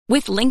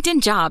With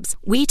LinkedIn Jobs,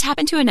 we tap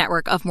into a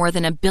network of more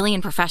than 1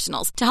 billion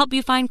professionals to help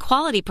you find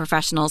quality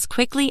professionals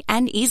quickly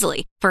and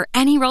easily for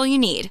any role you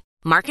need.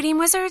 Marketing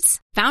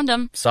wizards? Found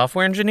them.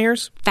 Software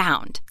engineers?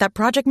 Found. That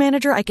project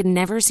manager I could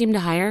never seem to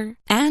hire?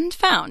 And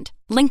found.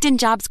 LinkedIn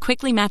Jobs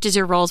quickly matches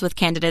your roles with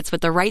candidates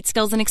with the right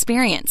skills and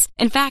experience.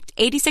 In fact,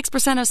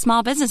 86% of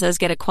small businesses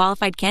get a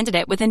qualified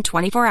candidate within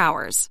 24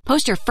 hours.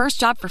 Post your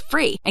first job for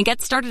free and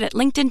get started at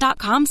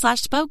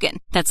linkedin.com/spoken.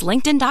 That's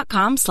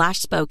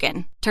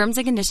linkedin.com/spoken. Terms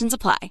and conditions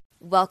apply.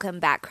 Welcome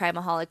back,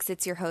 Crimeaholics.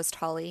 It's your host,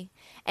 Holly.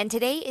 And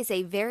today is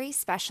a very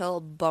special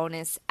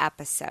bonus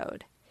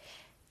episode.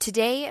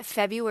 Today,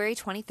 February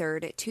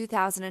 23rd,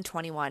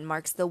 2021,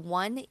 marks the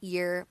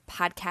 1-year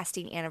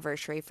podcasting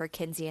anniversary for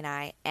Kinsey and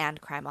I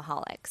and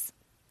Crimeaholics.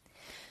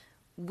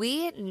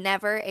 We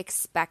never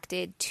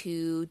expected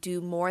to do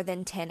more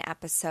than 10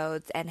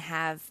 episodes and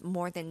have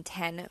more than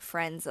 10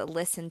 friends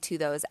listen to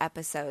those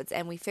episodes,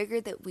 and we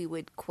figured that we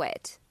would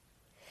quit.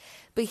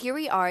 But here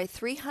we are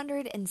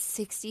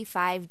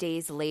 365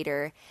 days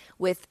later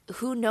with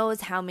who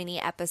knows how many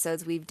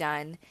episodes we've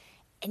done.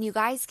 And you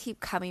guys keep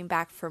coming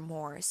back for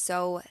more,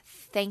 so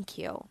thank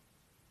you.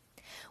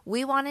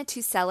 We wanted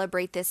to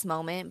celebrate this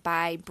moment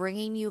by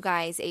bringing you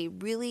guys a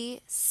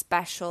really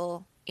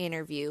special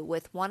interview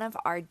with one of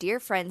our dear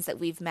friends that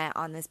we've met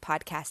on this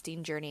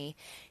podcasting journey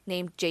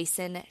named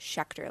Jason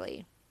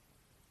Schechterle.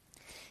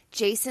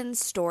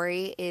 Jason's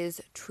story is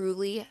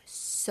truly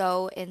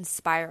so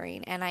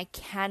inspiring, and I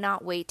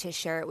cannot wait to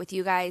share it with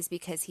you guys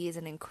because he is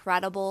an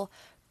incredible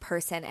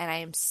person, and I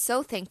am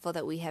so thankful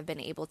that we have been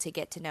able to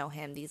get to know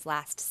him these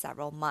last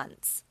several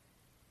months.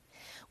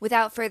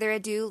 Without further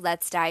ado,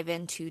 let's dive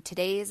into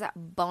today's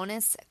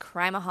bonus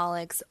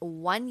Crimeaholics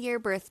 1-year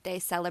birthday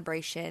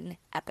celebration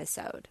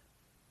episode.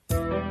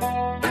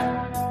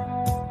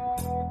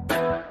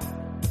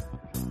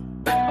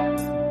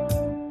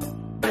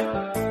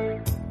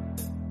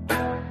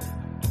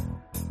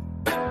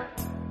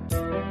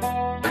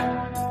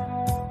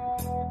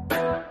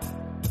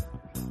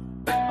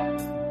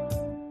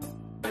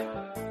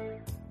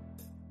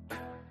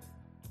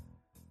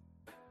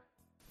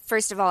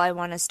 First of all, I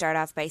want to start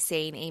off by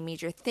saying a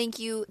major thank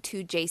you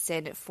to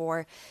Jason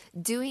for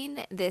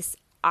doing this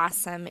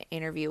awesome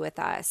interview with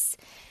us.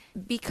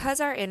 Because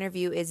our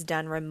interview is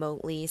done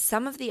remotely,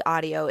 some of the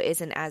audio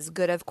isn't as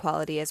good of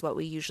quality as what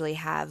we usually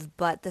have,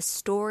 but the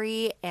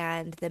story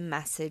and the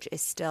message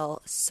is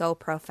still so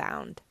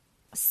profound.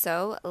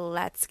 So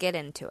let's get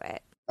into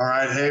it. All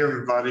right. Hey,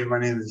 everybody. My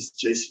name is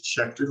Jason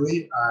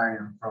Schechterle. I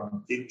am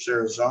from Phoenix,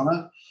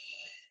 Arizona.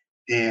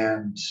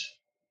 And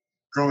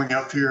growing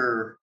up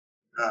here,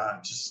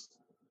 just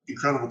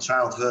incredible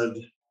childhood.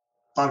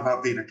 Thought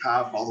about being a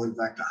cop all the way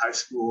back to high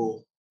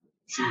school.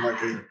 Seemed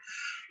like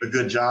a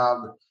good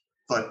job,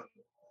 but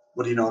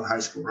what do you know in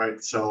high school,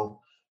 right? So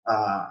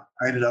I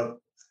ended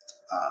up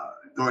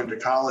going to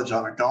college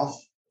on a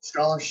golf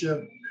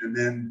scholarship, and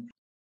then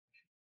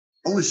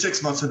only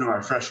 6 months into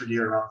my freshman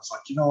year, I was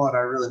like, you know what? I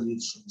really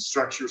need some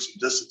structure, some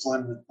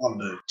discipline. I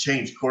wanted to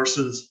change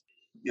courses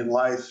in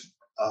life.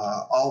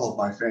 All of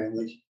my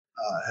family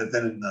had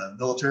been in the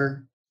military.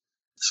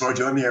 So I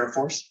joined the Air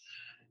Force,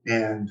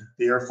 and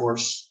the Air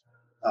Force,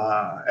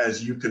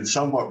 as you can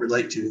somewhat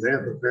relate to, they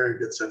have a very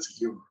good sense of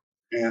humor.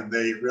 And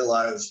they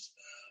realized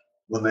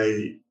when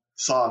they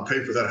saw on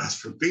paper that I was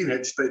from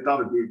Phoenix, they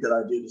thought it'd be a good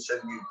idea to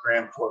send me to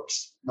Grand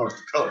Forks, North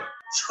Dakota.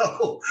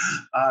 So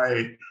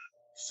I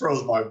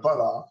froze my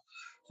butt off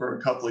for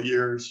a couple of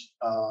years.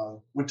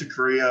 Went to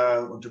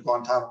Korea, went to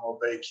Guantanamo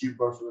Bay,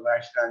 Cuba for the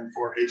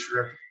 1994 Haitian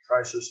refugee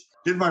crisis.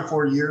 Did my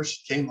 4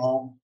 years, came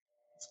home,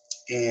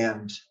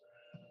 and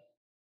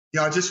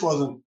I just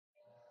wasn't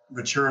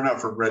mature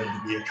enough or ready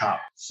to be a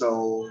cop.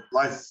 So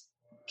life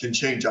can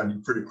change on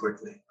you pretty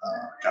quickly.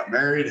 Got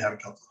married, had a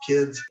couple of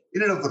kids,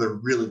 ended up with a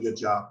really good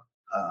job.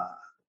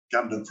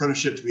 Got an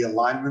apprenticeship to be a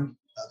lineman,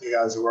 the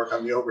guys who work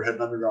on the overhead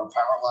and underground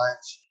power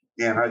lines.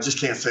 And I just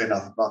can't say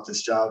enough about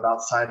this job.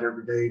 Outside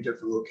every day,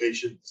 different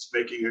locations,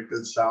 making a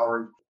good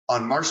salary.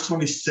 On March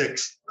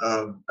 26th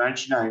of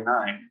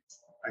 1999,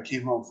 I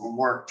came home from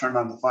work, turned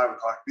on the 5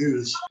 o'clock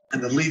news,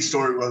 and the lead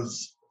story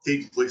was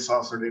a police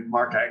officer named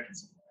Mark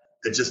Atkinson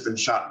had just been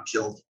shot and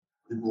killed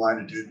in the line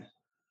of duty.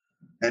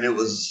 And it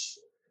was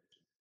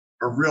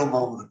a real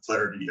moment of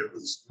clarity. It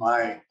was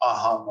my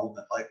aha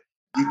moment. Like,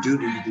 you do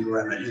need to be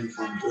wearing that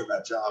uniform and doing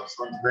that job.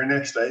 So the very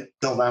next day,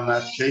 filled out an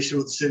application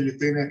with the city of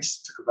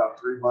Phoenix. Took about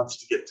 3 months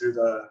to get through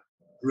the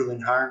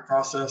grueling hiring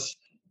process.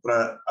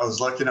 But I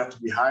was lucky enough to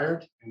be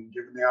hired and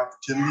given the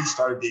opportunity.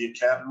 Started the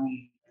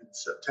academy in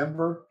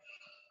September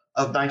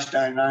of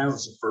 1999. It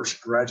was the first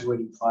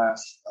graduating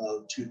class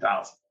of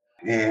 2000.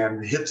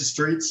 And hit the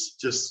streets,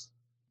 just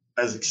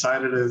as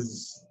excited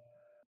as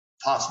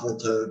possible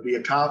to be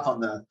a cop on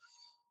the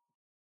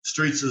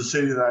streets of the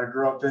city that I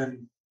grew up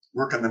in,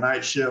 working the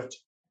night shift.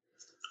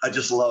 I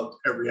just loved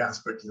every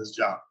aspect of this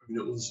job. I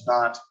mean, it was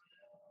not,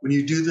 when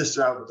you do this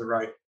job with the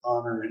right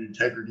honor and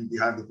integrity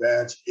behind the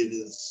badge, it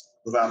is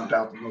without a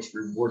doubt the most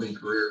rewarding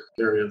career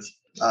there is.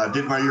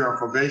 Did my year on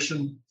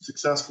probation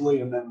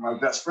successfully, and then my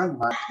best friend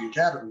and I at the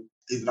academy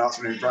He's an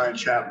officer named Brian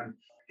Chapman.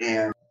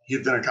 And he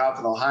had been a cop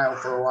in Ohio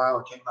for a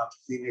while. Came out to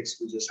Phoenix.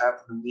 We just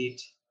happened to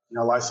meet.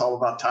 Life's all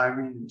about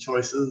timing and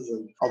choices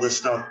and all this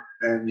stuff.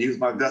 And he was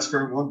my best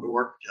friend. We wanted to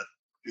work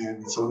together.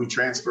 And so we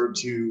transferred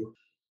to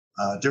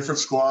a different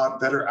squad,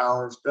 better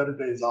hours, better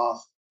days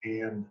off.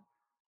 And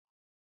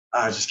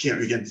I just can't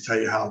begin to tell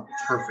you how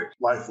perfect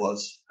life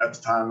was at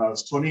the time. I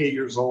was 28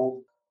 years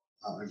old,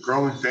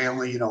 growing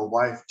family,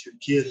 wife, 2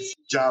 kids,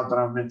 job that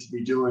I'm meant to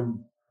be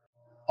doing.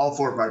 All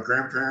 4 of my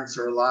grandparents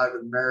are alive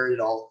and married.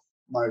 All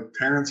my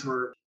parents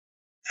were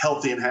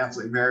healthy and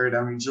happily married.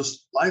 I mean,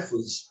 just life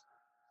was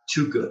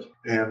too good.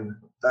 And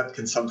that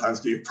can sometimes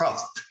be a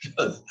problem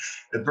because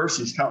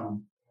adversity's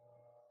coming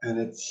and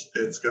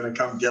it's going to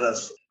come get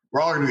us.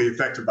 We're all going to be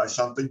affected by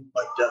something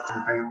like death in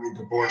the family,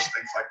 divorce,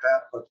 things like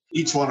that. But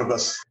each one of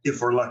us,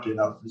 if we're lucky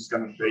enough, is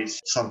going to face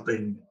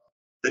something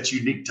that's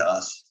unique to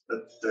us,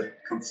 that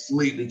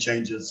completely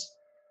changes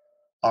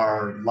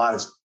our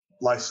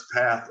life's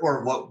path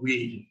or what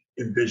we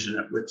envision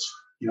it, which,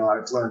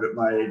 I've learned at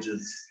my age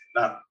is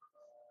not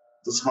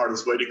the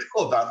smartest way to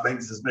go about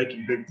things, is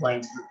making big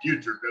plans for the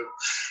future because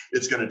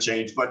it's going to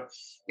change. But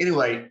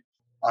anyway,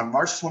 on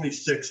March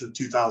 26th of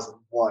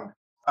 2001,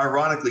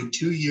 ironically,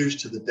 2 years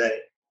to the day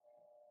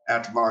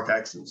after Mark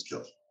Axon was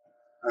killed.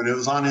 And it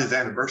was on his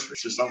anniversary.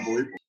 It's just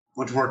unbelievable.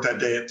 Went to work that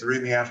day at 3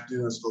 in the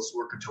afternoon. I was supposed to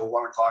work until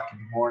 1 o'clock in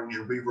the morning.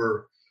 And we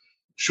were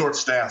short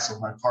staffed, so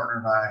my partner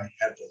and I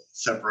had to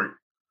separate.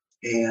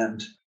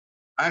 And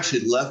I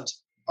actually left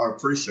our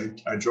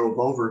precinct. I drove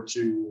over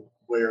to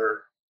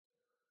where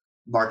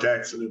Mark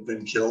Axon had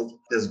been killed.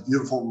 There's a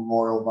beautiful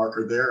memorial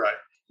marker there. I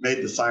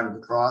made the sign of the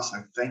cross.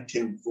 I thanked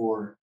him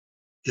for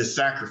his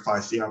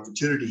sacrifice, the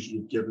opportunity he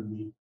had given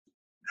me,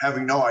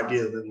 having no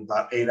idea that in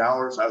about 8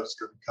 hours, I was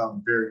going to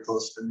come very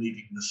close to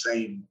needing the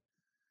same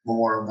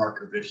memorial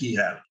marker that he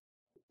had.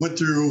 Went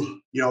through,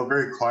 a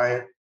very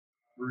quiet,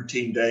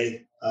 routine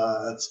day.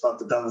 That's about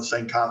the dumbest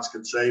thing cops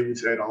can say. We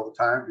say it all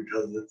the time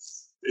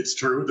because it's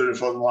true. There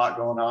wasn't a lot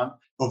going on.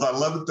 But about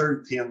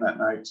 11:30 p.m. that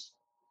night,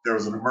 there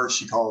was an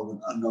emergency call of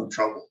an unknown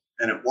trouble.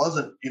 And it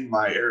wasn't in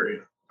my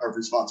area of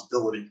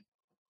responsibility,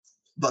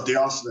 but the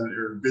officers that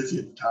were busy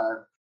at the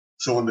time.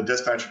 So when the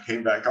dispatcher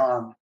came back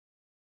on,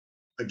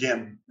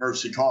 again,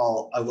 emergency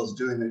call, I wasn't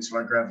doing anything, so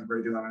I grabbed the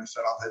radio and I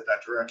said, I'll head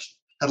that direction.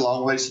 Had a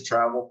long ways to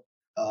travel.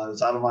 It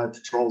was out of my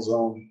patrol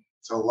zone.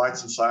 So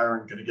lights and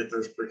siren, going to get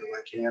there as quick as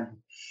I can.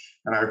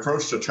 And I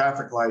approached a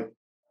traffic light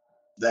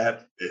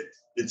that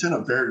it's in a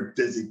very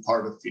busy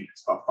part of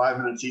Phoenix, about 5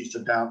 minutes east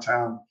of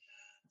downtown.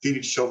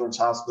 Phoenix Children's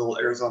Hospital,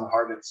 Arizona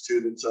Heart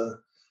Institute. It's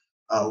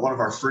one of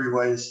our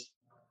freeways.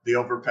 The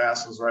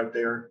overpass was right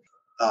there.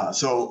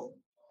 So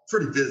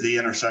pretty busy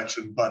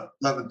intersection, but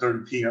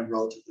 11:30 p.m.,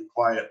 relatively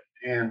quiet.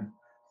 And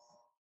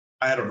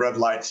I had a red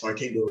light, so I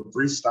came to a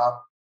brief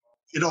stop.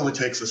 It only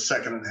takes a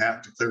second and a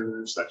half to clear an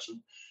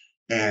intersection.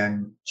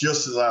 And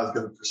just as I was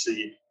going to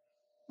proceed,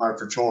 my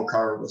patrol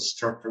car was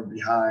struck from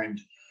behind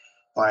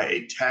by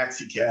a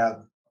taxi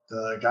cab.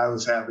 The guy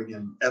was having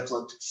an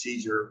epileptic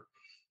seizure.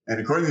 And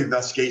according to the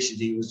investigation,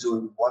 he was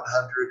doing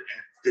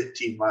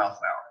 115 miles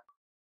an hour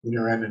when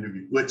you ran into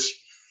me, which,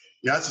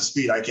 that's a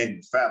speed I can't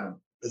even fathom.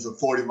 It's a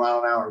 40 mile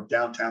an hour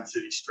downtown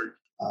city street.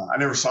 I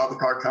never saw the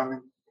car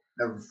coming,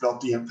 never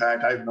felt the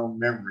impact. I have no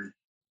memory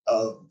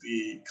of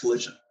the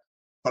collision,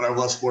 but I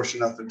was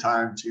fortunate enough in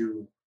time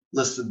to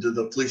listen to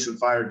the police and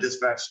fire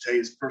dispatch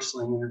tapes,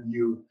 personally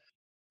interview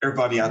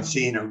everybody on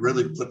scene, and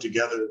really put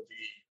together the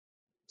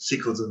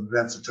sequence of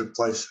events that took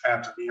place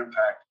after the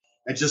impact.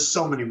 And just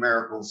so many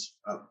miracles.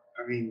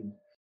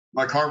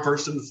 My car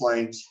burst into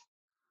flames.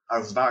 I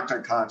was knocked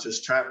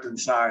unconscious, trapped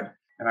inside,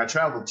 and I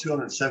traveled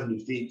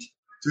 270 feet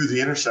through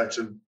the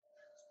intersection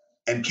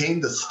and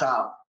came to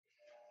stop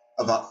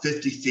about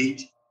 50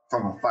 feet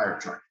from a fire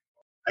truck.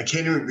 I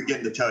can't even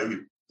begin to tell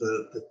you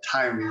the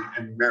timing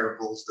and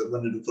miracles that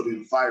went into putting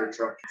the fire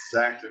truck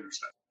exact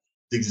intersection,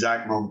 the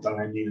exact moment that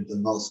I needed the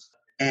most.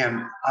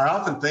 And I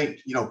often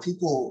think,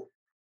 people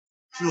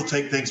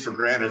take things for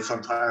granted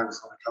sometimes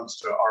when it comes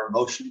to our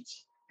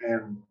emotions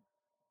and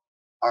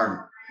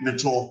our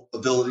mental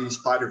abilities,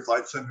 fight or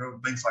flight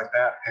syndrome, things like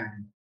that.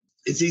 And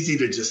it's easy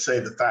to just say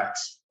the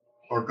facts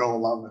or go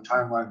along the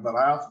timeline. But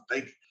I often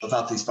think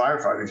about these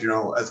firefighters,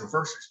 as a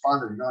first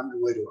responder, you're on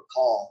your way to a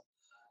call,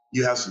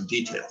 you have some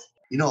details.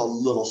 A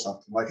little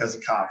something, like as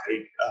a cop,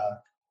 hey,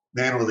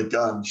 man with a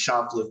gun,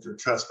 shoplifter,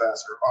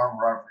 trespasser, armed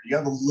robber. You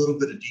have a little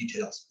bit of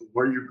details of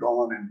where you're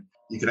going, and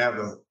you can have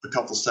a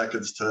couple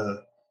seconds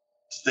to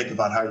think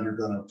about how you're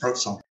going to approach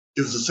something.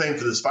 It was the same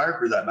for this fire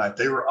crew that night.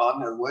 They were on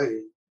their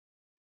way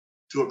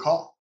to a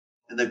call,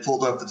 and they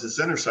pulled up at this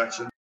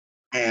intersection,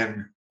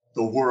 and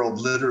the world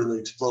literally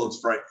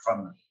explodes right in front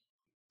of them.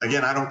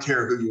 Again, I don't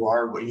care who you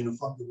are, what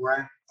uniform you're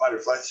wearing. Fight or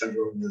flight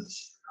syndrome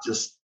is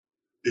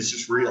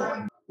just real.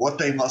 And what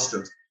they must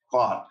have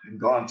fought and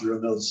gone through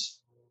in those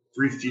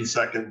brief few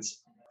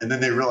seconds. And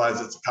then they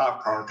realize it's a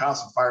cop car.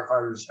 Cops and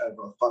firefighters have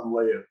a fun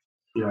way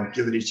of,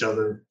 giving each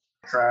other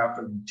crap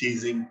and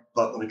teasing.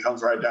 But when it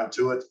comes right down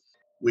to it,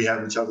 we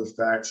have each other's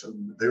backs.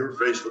 And they were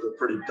faced with a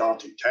pretty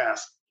daunting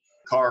task.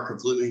 car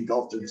completely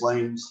engulfed in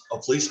flames, a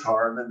police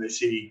car, and then they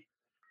see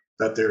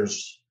that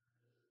there's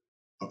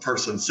a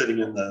person sitting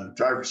in the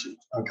driver's seat,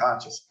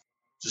 unconscious.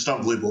 Just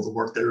unbelievable the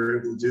work they were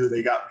able to do.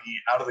 They got me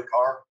out of the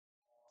car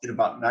in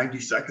about 90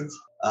 seconds,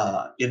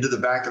 into the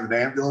back of an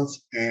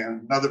ambulance.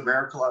 And another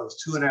miracle, I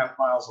was 2.5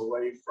 miles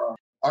away from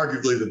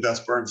arguably the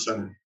best burn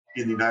center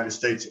in the United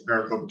States at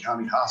Maricopa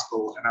County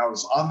Hospital. And I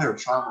was on their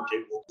trauma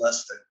table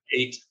less than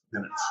 8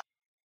 minutes.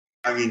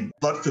 I mean,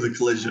 but for the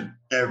collision,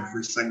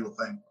 every single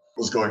thing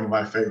was going in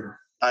my favor.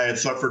 I had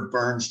suffered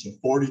burns to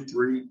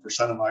 43%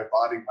 of my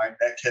body. My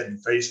neck, head,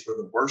 and face were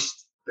the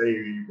worst. They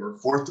were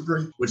 4th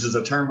degree, which is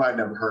a term I'd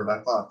never heard.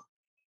 I thought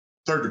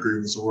 3rd degree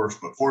was the worst,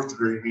 but 4th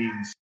degree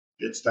means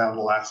it's down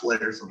the last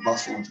layers of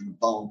muscle into the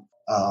bone.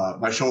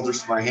 My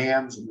shoulders to my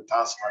hands and the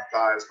tops of my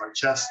thighs, my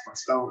chest, my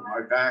stomach,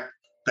 my back.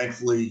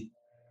 Thankfully,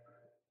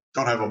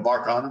 don't have a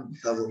mark on them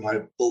because of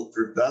my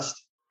bulletproof vest.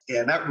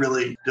 And that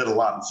really did a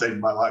lot in saving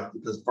my life,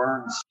 because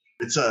burns,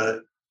 it's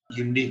a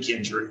unique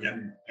injury,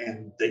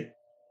 and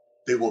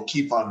they will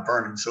keep on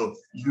burning. So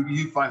if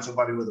you find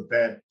somebody with a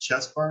bad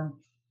chest burn,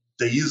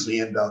 they usually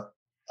end up,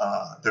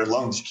 their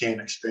lungs can't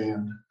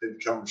expand, they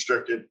become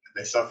restricted, and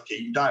they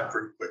suffocate. You die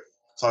pretty quickly.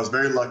 So I was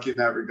very lucky in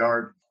that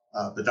regard.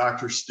 The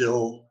doctor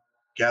still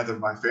gathered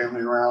my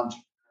family around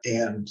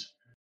and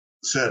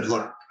said,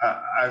 look,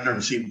 I've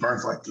never seen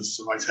burns like this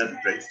to somebody's head and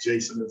face.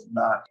 Jason is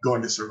not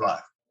going to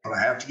survive. But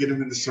I have to get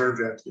him into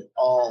surgery. I have to get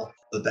all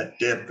of that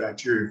dead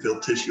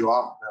bacteria-filled tissue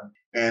off of him.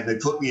 And they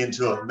put me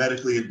into a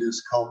medically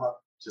induced coma,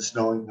 just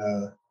knowing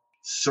the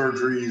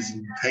surgeries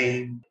and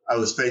pain I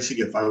was facing.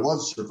 If I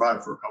was to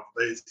survive for a couple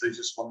of days, they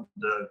just wanted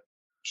to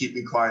keep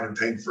me quiet and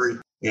pain-free.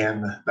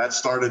 And that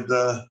started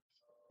the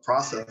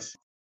process.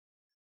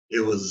 It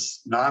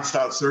was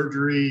nonstop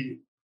surgery,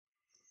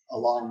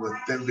 along with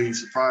them being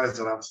surprised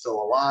that I'm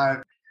still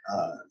alive.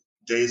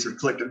 Days are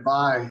clicking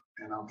by,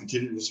 and I'm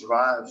continuing to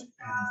survive.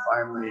 And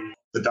finally,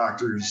 the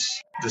doctors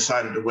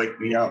decided to wake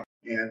me up,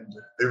 and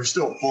they were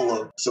still full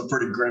of some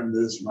pretty grim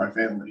news for my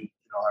family.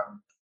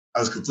 I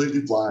was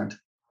completely blind.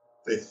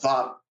 They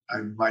thought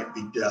I might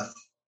be deaf.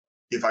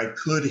 If I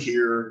could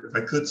hear,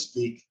 if I could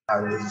speak,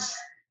 I was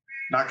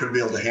not going to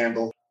be able to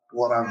handle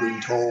what I'm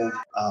being told.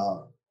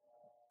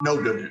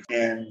 No good.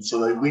 And so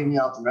they weaned me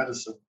out the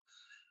medicine.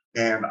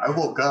 And I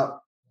woke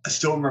up. I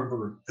still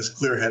remember as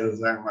clear-headed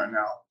as I am right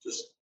now.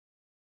 Just,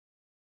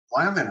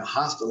 why am I in a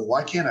hospital?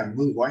 Why can't I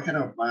move? Why can't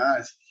I open my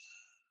eyes?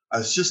 I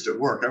was just at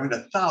work.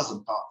 1,000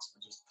 thoughts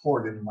were just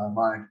poured into my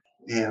mind.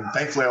 And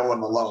thankfully, I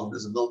wasn't alone. It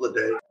was the middle of the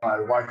day. My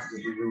wife was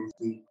in the room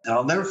with me. And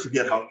I'll never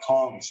forget how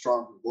calm and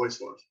strong her voice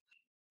was.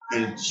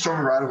 And she told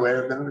me right away,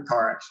 I've been in a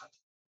car accident.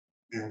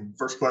 And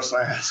first question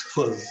I asked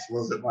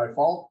was it my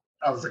fault?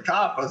 I was a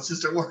cop. I was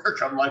just at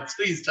work. I'm like,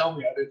 please tell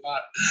me I did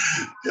not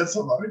hit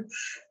somebody.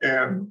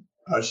 And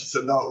she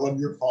said, no, it wasn't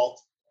your fault.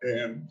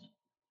 And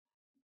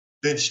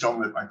then she told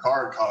me that my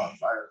car had caught on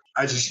fire.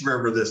 I just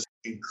remember this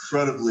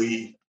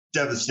incredibly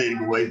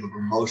devastating wave of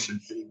emotion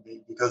hitting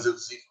me, because it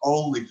was the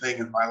only thing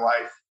in my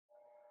life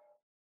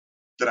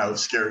that I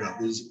was scared of.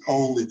 It was the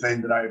only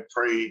thing that I had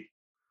prayed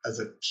as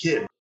a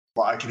kid.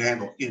 Well, I can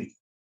handle anything.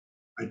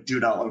 I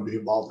do not want to be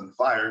involved in a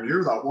fire. And here,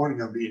 without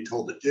warning, I'm being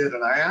told it did.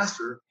 And I asked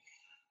her,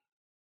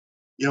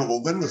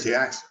 well, when was the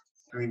accident?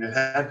 I mean,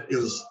 it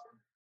was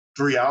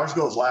 3 hours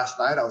ago. It was last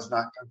night. I was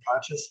knocked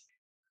unconscious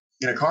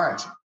in a car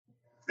accident.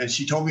 And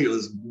she told me it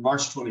was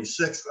March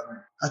 26th. And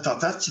I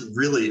thought, that's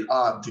really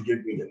odd to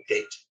give me a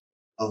date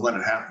of when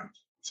it happened.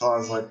 So I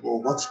was like,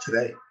 well, what's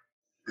today?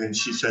 And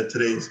she said,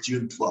 today is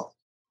June 12th.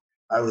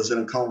 I was in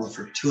a coma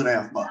for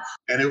 2.5 months.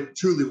 And it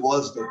truly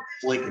was the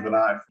blink of an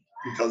eye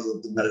because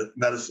of the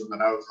medicine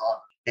that I was on.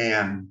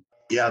 And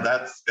yeah,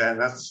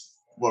 that's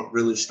what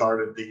really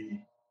started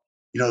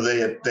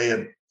they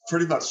had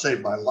pretty much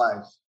saved my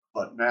life,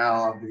 but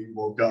now I'm being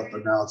woke up,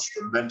 and now it's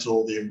the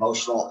mental, the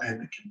emotional,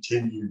 and the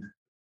continued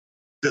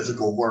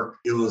physical work.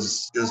 It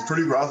was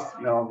pretty rough.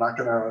 I'm not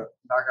gonna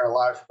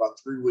lie. For about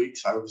 3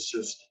 weeks, I was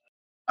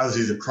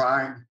either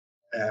crying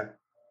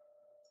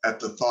at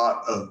the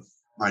thought of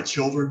my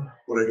children.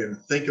 What are they going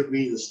to think of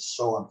me? This is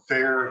so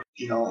unfair,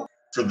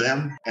 for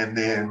them. And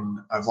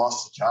then I've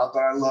lost a job that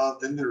I loved.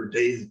 Then there were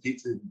days that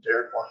people even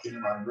dared walk into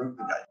my room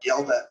and got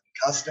yelled at and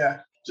cussed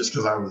at just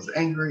because I was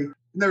angry. And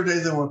there were days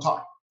they didn't want to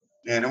talk.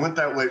 And it went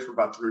that way for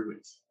about 3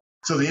 weeks.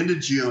 So the end of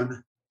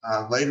June,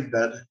 laid in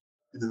bed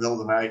in the middle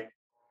of the night,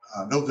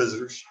 no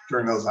visitors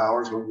during those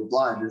hours. When you're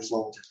blind, you're just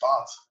alone with your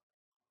thoughts.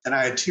 And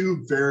I had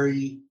 2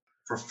 very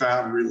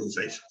profound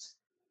realizations.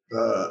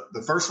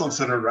 The first one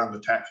centered around the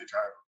taxi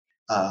driver.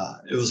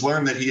 It was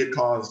learned that he had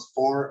caused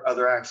 4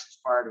 other accidents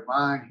prior to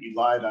mine. He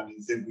lied on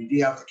his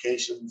MVD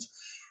applications.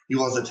 He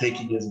wasn't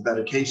taking his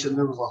medication.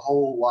 There was a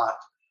whole lot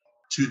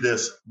to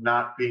this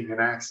not being an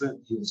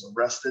accident. He was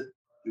arrested.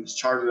 He was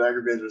charged with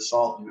aggravated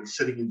assault. He was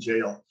sitting in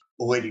jail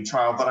awaiting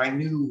trial. But I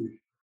knew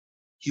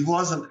he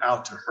wasn't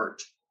out to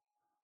hurt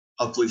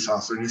a police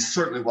officer. And he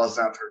certainly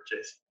wasn't out to hurt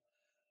Jason.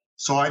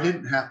 So I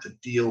didn't have to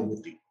deal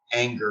with the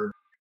anger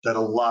that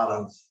a lot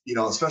of,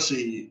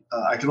 especially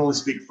I can only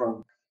speak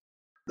from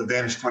the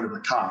vantage point of a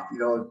cop.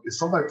 If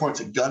somebody points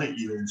a gun at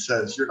you and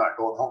says, you're not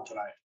going home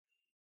tonight,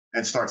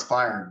 and starts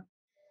firing,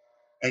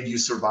 and you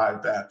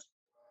survive that,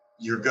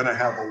 you're going to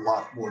have a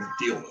lot more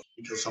to deal with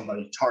because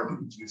somebody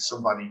targeted you,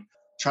 somebody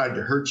tried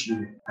to hurt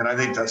you. And I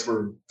think that's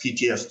where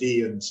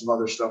PTSD and some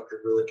other stuff could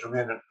really come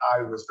in. And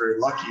I was very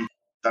lucky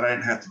that I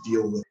didn't have to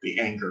deal with the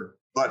anger.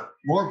 But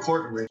more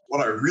importantly,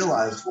 what I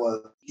realized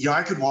was,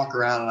 I could walk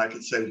around and I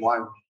could say, why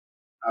me?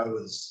 I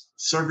was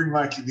serving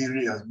my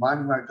community. I was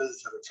minding my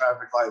business at a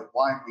traffic light.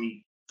 Why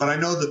me? But I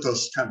know that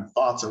those kind of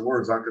thoughts or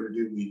words aren't going to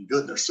do me any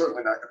good. They're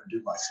certainly not going to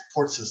do my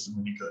support system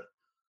any good.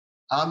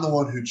 I'm the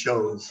one who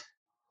chose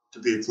to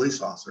be a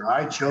police officer.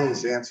 I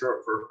chose to answer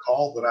up for a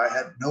call that I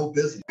had no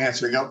business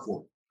answering up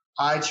for.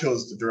 I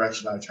chose the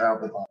direction I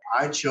traveled on.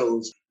 I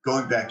chose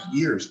going back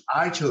years.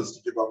 I chose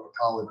to give up a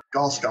college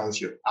golf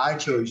scholarship. I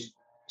chose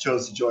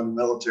to join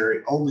the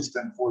military, only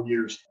spend 4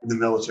 years in the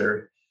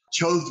military.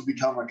 Chose to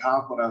become a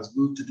cop when I was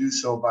moved to do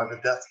so by the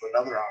death of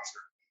another officer.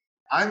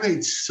 I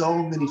made so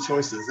many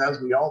choices, as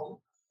we all do,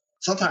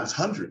 sometimes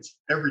hundreds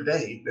every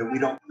day that we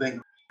don't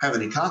think have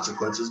any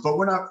consequences, but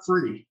we're not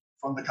free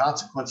from the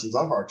consequences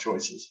of our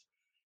choices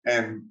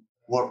and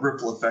what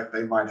ripple effect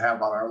they might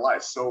have on our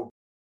life. So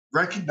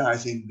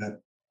recognizing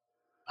that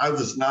I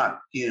was not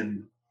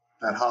in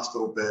that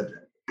hospital bed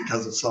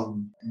because of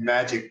some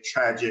magic,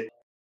 tragic,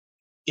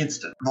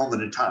 instant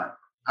moment in time.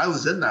 I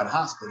was in that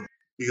hospital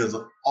because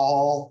of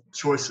all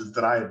choices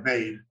that I had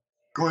made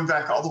going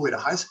back all the way to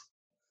high school.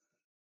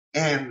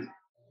 And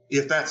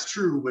if that's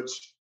true, which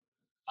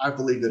I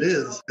believe it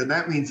is, then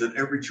that means that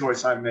every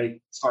choice I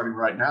make starting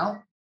right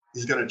now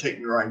is going to take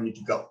me where I need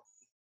to go.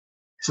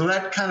 So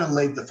that kind of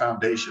laid the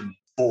foundation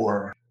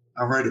for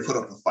I'm ready to put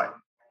up a fight.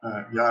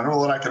 I don't know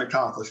what I can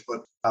accomplish,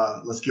 but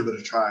let's give it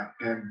a try.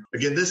 And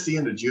again, this is the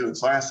end of June.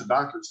 So I asked the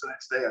doctors the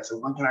next day, I said,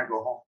 when can I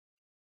go home?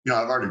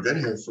 I've already been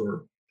here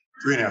for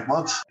 3.5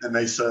 months. And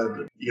they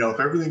said, if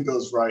everything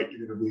goes right,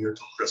 you're going to be here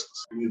till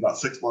Christmas. I need about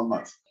 6 more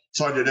months.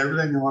 So I did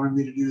everything they wanted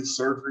me to do,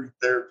 surgery,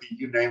 therapy,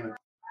 you name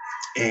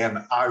it. And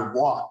I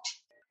walked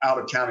out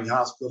of county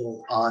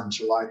hospital on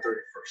July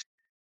 31st,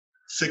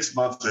 6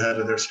 months ahead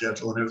of their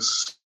schedule. And it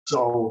was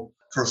so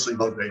personally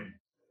motivating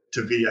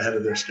to be ahead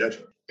of their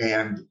schedule.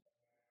 And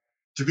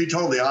to be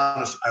totally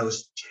honest, I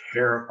was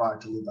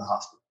terrified to leave the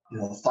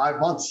hospital. 5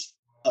 months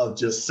of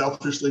just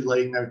selfishly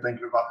laying there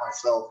thinking about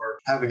myself or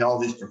having all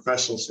these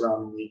professionals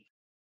surrounding me.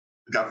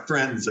 I got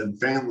friends and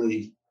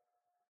family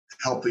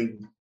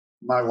helping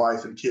my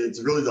wife and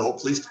kids. Really, the whole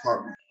police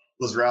department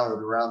was rallied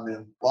around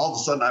them. Well, all of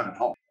a sudden, I'm at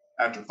home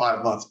after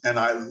 5 months, and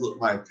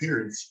my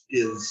appearance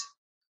is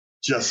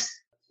just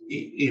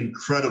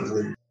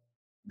incredibly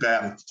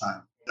bad at the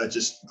time.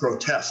 Just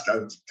grotesque. I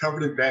was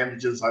covered in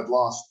bandages. I'd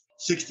lost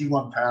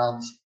 61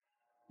 pounds,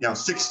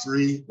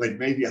 6'3", weighed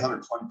maybe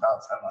 120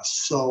 pounds. I was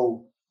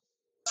so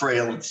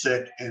frail and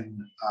sick and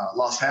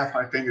lost half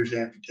my fingers to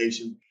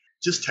amputation.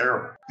 Just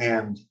terrible.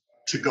 And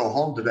to go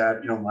home to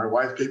that, my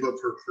wife gave up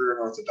her career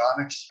in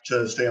orthodontics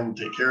to stay home and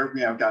take care of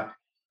me. I've got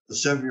a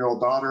 7-year-old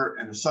daughter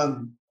and a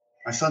son.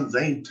 My son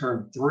Zane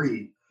turned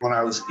 3 when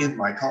I was in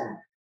my coma.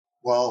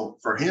 Well,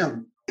 for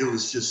him, it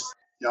was just,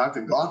 I've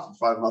been gone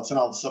for 5 months, and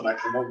all of a sudden I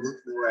come home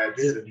looking the way I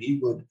did, and he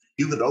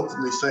would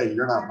openly say,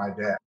 "You're not my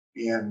dad."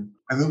 And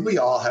I mean, we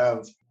all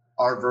have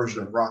our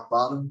version of rock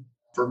bottom.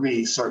 For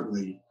me,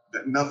 certainly,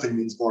 that nothing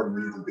means more to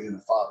me than being a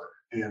father.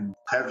 And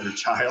having your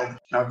child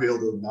not be able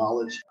to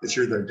acknowledge that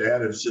you're their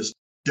dad is just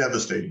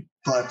devastating.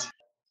 But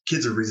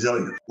kids are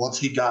resilient. Once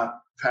he got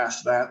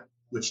past that,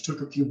 which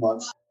took a few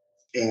months,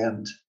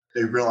 and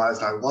they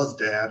realized I was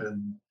dad,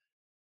 and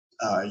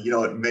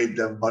it made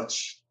them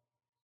much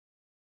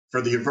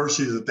for the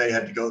adversity that they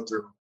had to go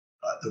through.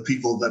 The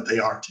people that they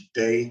are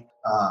today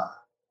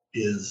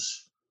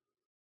is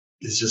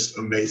just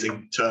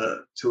amazing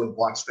to have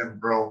watched them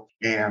grow.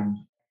 And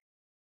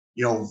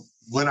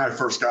when I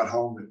first got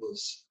home, it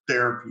was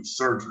therapy,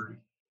 surgery,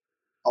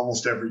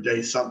 almost every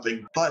day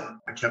something. But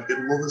I kept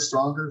getting a little bit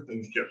stronger.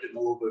 Things kept getting a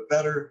little bit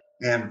better.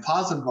 And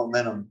positive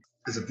momentum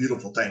is a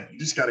beautiful thing. You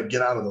just got to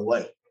get out of the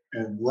way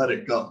and let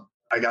it go.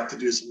 I got to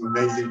do some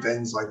amazing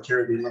things like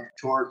carry the Olympic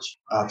torch,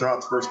 throw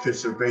out the first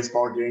pitch of a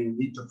baseball game,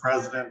 meet the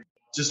president,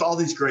 just all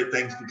these great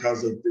things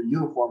because of the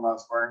uniform I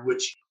was wearing,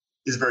 which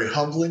is very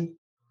humbling,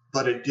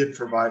 but it did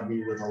provide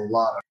me with a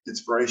lot of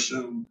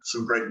inspiration,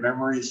 some great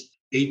memories.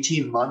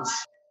 18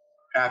 months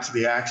after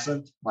the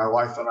accident, my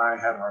wife and I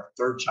had our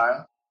 3rd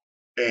child.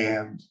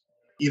 And,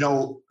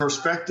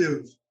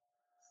 perspective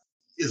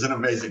is an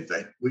amazing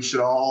thing. We should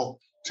all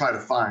try to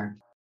find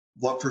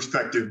what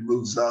perspective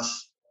moves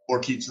us or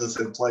keeps us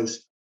in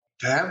place.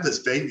 To have this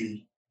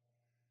baby,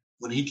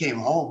 when he came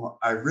home,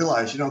 I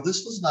realized,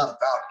 this was not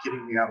about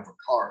getting me out of a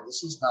car.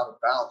 This was not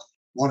about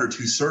 1 or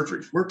 2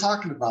 surgeries. We're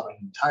talking about an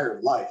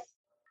entire life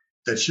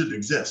that shouldn't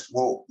exist.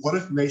 Well, what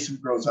if Mason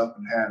grows up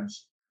and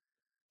has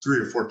 3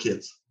 or 4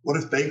 kids? What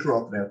if they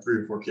grow up and have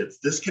 3 or 4 kids?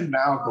 This can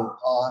now go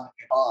on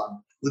and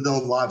on with no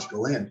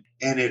logical end.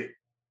 And it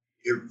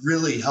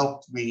really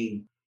helped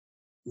me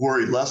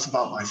worry less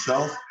about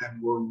myself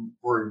and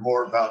worry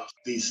more about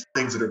these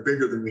things that are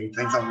bigger than me,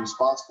 things I'm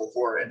responsible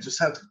for, and just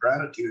have the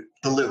gratitude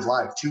to live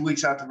life. 2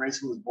 weeks after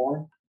Mason was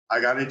born, I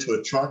got into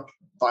a truck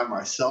by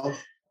myself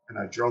and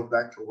I drove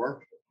back to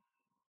work.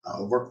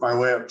 Worked my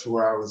way up to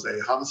where I was a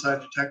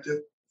homicide detective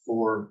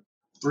for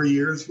 3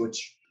 years,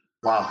 which,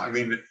 wow, I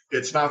mean,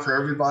 it's not for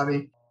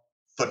everybody,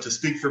 but to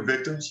speak for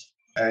victims,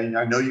 and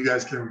I know you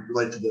guys can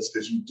relate to this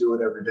because you do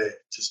it every day,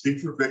 to speak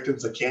for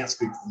victims that can't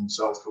speak for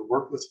themselves, to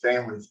work with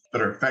families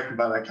that are affected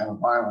by that kind of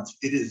violence,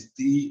 it is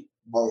the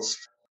most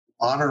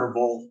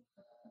honorable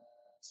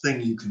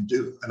thing you can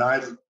do. And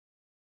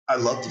I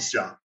love this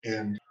job.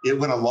 And it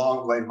went a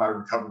long way in my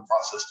recovery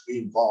process to be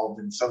involved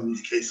in some of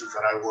these cases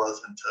that I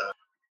was, and to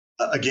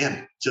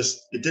again,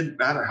 just it didn't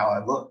matter how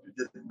I looked. It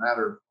didn't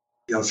matter,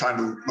 trying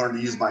to learn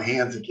to use my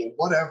hands again,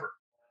 whatever.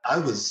 I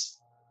was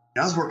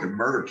working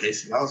murder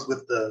cases. I was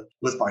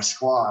with my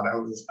squad. I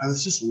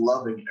was just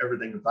loving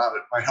everything about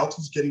it. My health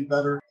was getting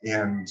better,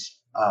 and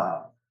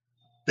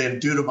then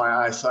due to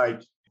my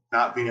eyesight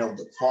not being able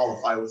to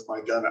qualify with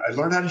my gun, I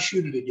learned how to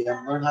shoot it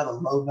again, learned how to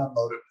load and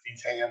unload it with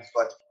these hands,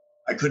 but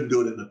I couldn't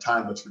do it in the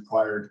time that's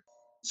required.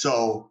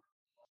 So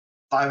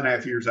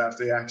 5.5 years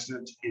after the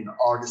accident, in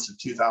August of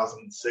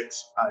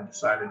 2006, I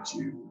decided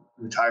to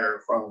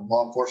retire from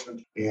law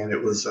enforcement, and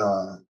it was,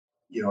 a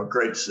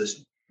great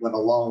decision. Went a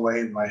long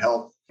way in my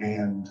health,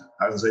 and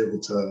I was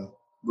able to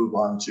move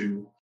on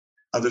to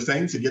other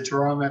things to get to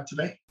where I'm at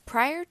today.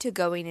 Prior to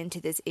going into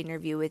this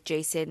interview with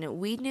Jason,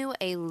 we knew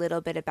a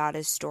little bit about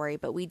his story,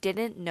 but we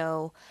didn't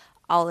know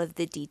all of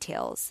the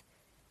details.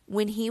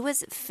 When he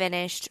was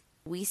finished,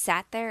 we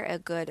sat there a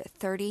good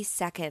 30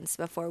 seconds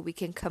before we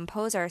can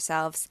compose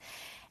ourselves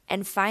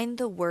and find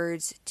the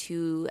words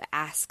to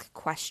ask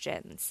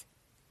questions.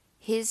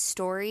 His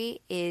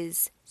story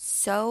is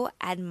so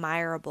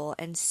admirable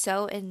and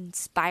so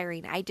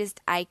inspiring. I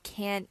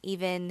can't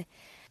even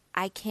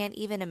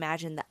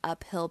imagine the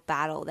uphill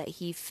battle that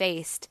he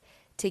faced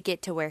to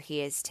get to where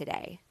he is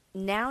today.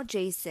 Now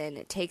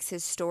Jason takes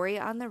his story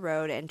on the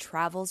road and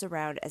travels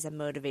around as a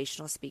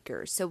motivational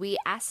speaker. So we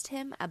asked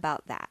him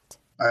about that.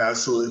 I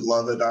absolutely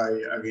love it.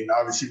 I mean,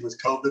 obviously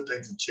with COVID,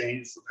 things have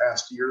changed the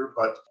past year,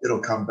 but it'll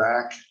come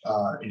back.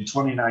 In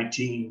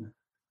 2019,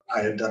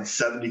 I had done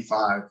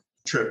 75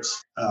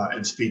 trips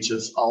and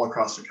speeches all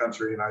across the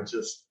country. And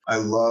I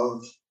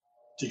love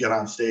to get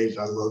on stage.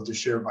 I love to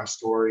share my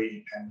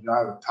story. And, I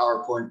have a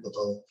PowerPoint, but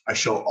I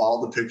show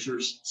all the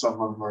pictures. Some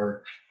of them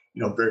are,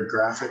 very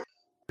graphic,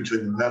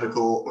 between the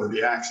medical or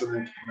the accident.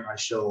 And then I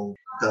show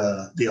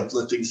the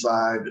uplifting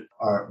side,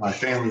 my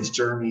family's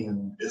journey.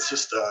 And it's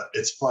just,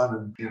 it's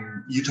fun.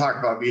 And you talk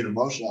about being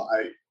emotional.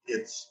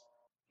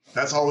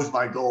 That's always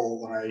my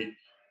goal when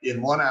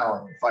in 1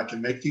 hour, if I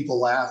can make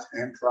people laugh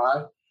and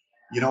cry,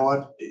 you know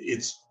what?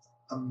 It's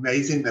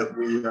amazing that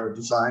we are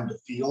designed to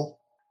feel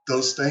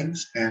those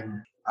things.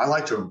 And I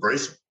like to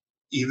embrace them,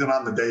 even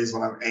on the days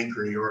when I'm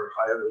angry or if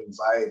I have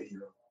anxiety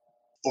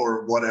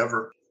or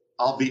whatever.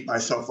 I'll beat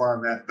myself where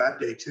I'm at that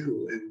day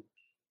too. And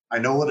I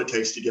know what it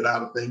takes to get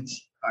out of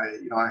things.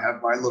 I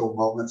have my little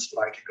moments that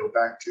I can go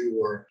back to,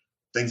 or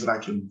things that I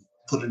can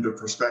put into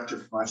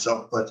perspective for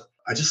myself. But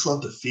I just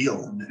love to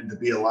feel and to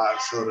be alive.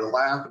 So to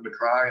laugh and to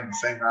cry in the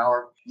same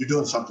hour, you're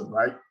doing something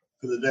right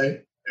for the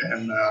day.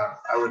 And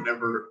I would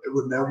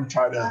never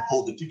try to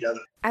hold it together.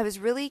 I was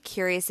really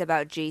curious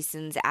about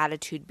Jason's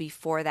attitude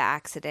before the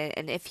accident,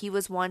 and if he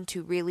was one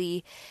to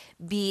really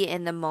be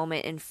in the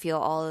moment and feel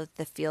all of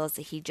the feels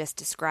that he just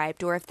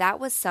described, or if that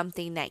was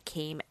something that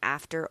came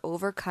after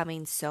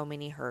overcoming so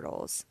many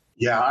hurdles.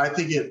 Yeah, I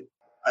think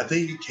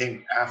it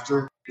came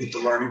after, with the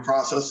learning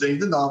process.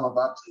 Even though I'm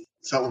about to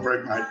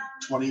celebrate my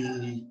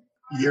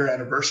 20-year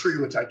anniversary,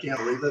 which I can't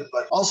believe it,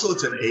 but also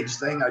it's an age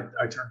thing.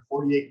 I turned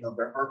 48 in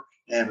November.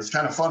 And it's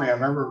kind of funny. I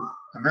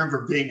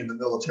remember being in the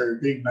military,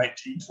 being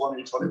 19,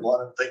 20,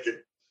 21, and thinking,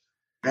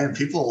 man,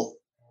 people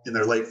in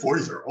their late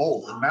 40s are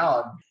old. And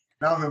now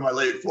I'm in my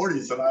late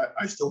 40s, and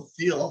I still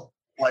feel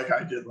like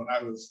I did when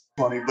I was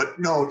 20. But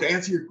no, to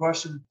answer your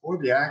question,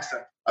 before the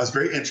accident, I was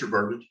very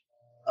introverted,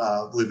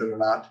 believe it or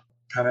not,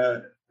 kind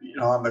of,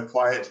 on the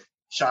quiet,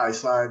 shy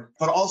side.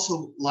 But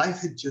also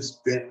life had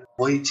just been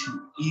way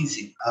too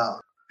easy.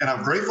 And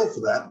I'm grateful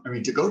for that. I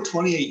mean, to go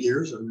 28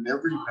 years and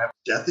never even have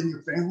death in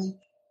your family,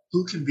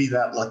 who can be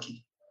that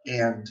lucky?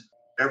 And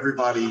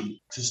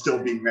everybody to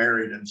still be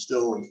married and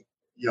still,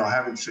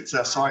 having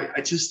success. So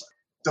I just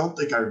don't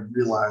think I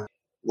realized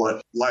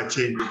what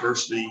life-changing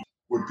adversity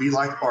would be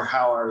like or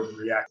how I would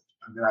react.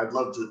 I mean, I'd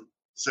love to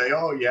say,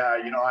 oh, yeah,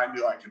 I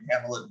knew I could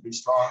handle it and be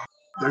strong.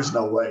 There's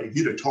no way. If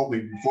you'd have told me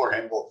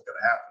beforehand what was going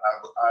to happen,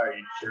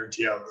 I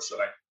guarantee I would have said,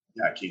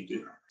 I can't do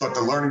that. But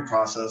the learning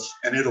process,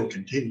 and it'll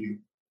continue,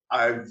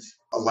 I've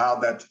allowed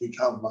that to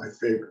become my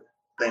favorite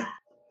thing.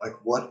 Like,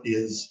 what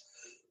is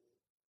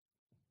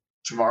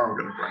tomorrow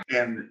going to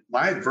bring? And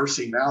my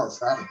adversity now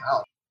is not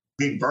about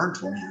being burned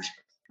 20 years ago.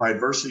 My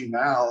adversity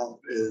now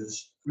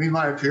is,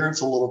 my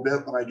appearance a little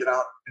bit when I get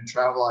out and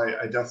travel.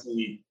 I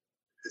definitely,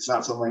 it's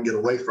not something I can get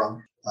away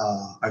from.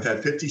 I've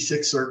had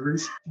 56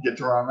 surgeries to get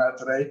to where I'm at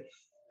today.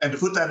 And to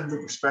put that into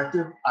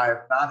perspective, I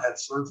have not had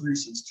surgery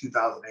since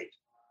 2008.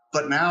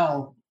 But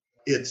now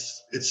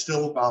it's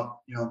still about,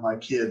 my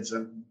kids.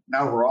 And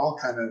now we're all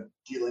kind of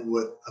dealing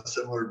with a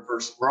similar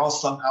person. We're all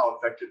somehow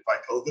affected by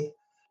COVID.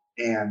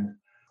 And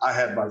I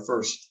had my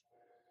first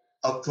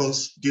up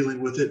close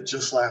dealing with it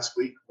just last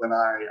week when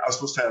I was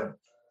supposed to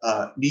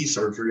have knee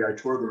surgery. I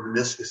tore the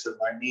meniscus in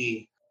my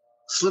knee,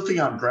 slipping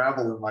on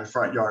gravel in my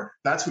front yard.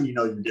 That's when you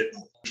know you're getting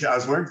old. I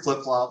was wearing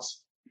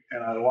flip-flops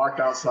and I walked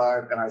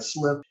outside and I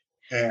slipped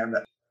and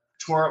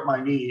tore up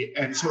my knee.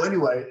 And so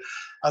anyway,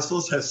 I was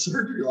supposed to have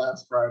surgery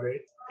last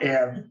Friday.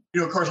 And,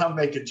 of course, I'm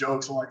making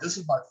jokes. I'm like, this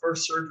is my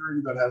first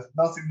surgery that has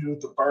nothing to do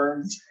with the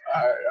burns.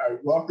 I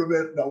welcome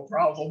it, no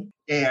problem.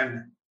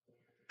 And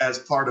as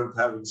part of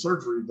having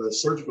surgery, the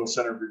surgical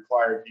center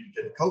required you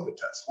to get a COVID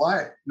test.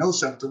 Why? No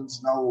symptoms,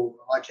 no,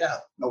 I'm like, yeah,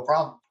 no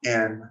problem.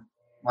 And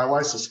my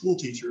wife's a school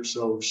teacher,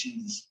 so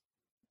she's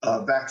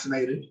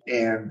vaccinated.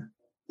 And,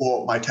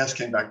 well, my test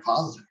came back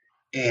positive.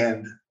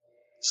 And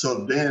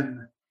so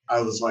then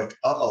I was like,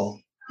 uh-oh,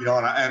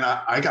 and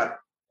I got,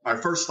 my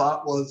first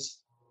thought was,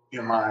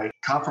 am I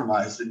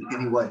compromised in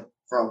any way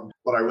from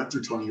what I went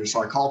through 20 years?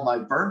 So I called my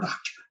burn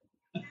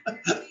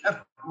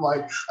doctor.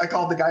 I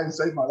called the guy who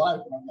saved my life.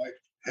 And I'm like,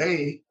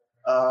 hey,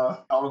 I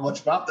don't know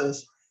much about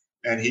this.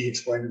 And he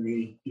explained to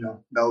me,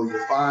 no,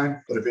 you're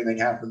fine. But if anything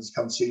happens,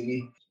 come see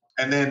me.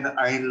 And then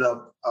I ended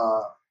up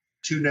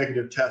 2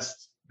 negative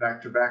tests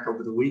back to back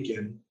over the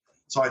weekend.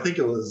 So I think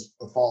it was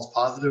a false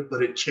positive,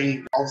 but it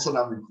changed. All of a sudden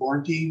I'm in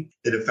quarantine.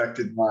 It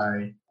affected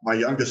my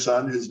youngest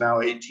son, who's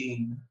now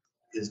 18,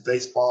 his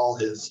baseball,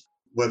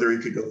 whether he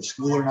could go to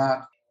school or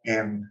not.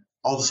 And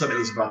all of a sudden it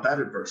was about that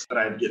adversity that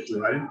I had to get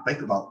through. I didn't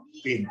think about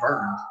being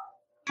burned.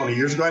 20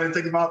 years ago, I didn't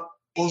think about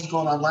what was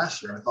going on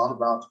last year. I thought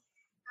about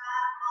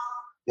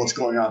what's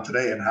going on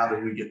today and how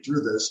did we get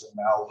through this. And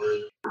now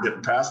we're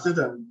getting past it.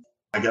 And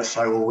I guess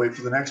I will wait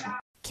for the next one.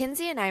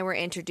 Kinsey and I were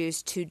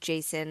introduced to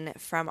Jason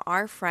from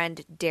our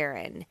friend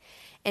Darren.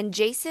 And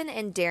Jason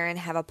and Darren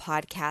have a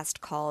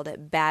podcast called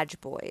Badge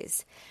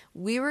Boys.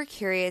 We were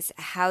curious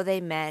how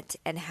they met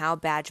and how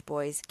Badge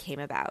Boys came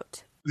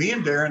about. Me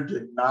and Darren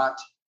did not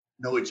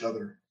know each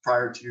other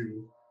prior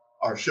to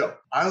our show.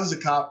 I was a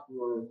cop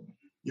for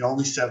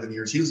only 7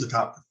 years. He was a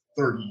cop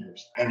for 30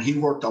 years. And he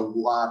worked a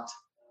lot.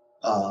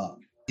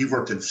 He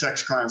worked in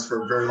sex crimes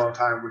for a very long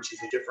time, which is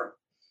a different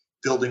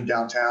building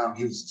downtown.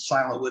 He was a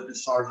silent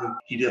witness sergeant.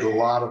 He did a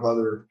lot of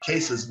other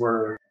cases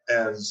where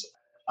as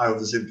I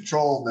was in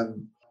patrol, and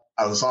then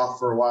I was off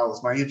for a while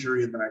with my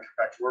injury, and then I came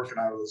back to work and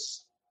I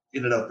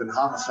ended up in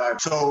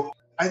homicide. So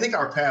I think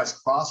our paths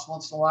crossed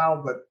once in a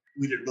while, but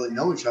we didn't really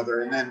know each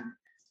other. And then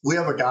we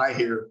have a guy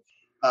here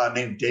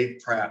named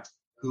Dave Pratt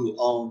who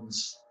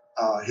owns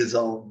his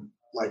own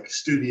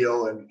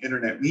studio and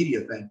internet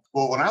media thing.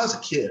 Well, when I was a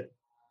kid,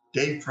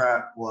 Dave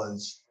Pratt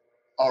was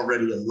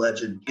already a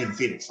legend in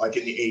Phoenix, in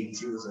the 80s.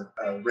 He was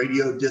a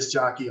radio disc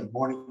jockey, a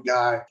morning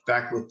guy,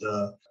 back with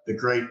the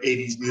great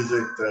 80s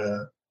music,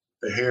 the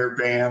hair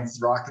bands,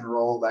 rock and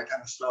roll, that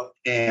kind of stuff.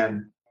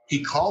 And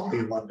he called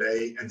me one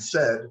day and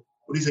said,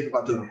 what do you think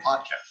about doing a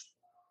podcast?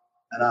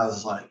 And I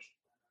was like,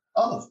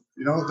 oh,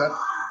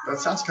 that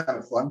sounds kind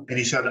of fun. And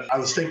he said, I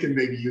was thinking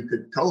maybe you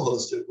could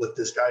co-host it with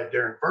this guy,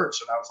 Darren Birch.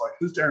 And I was like,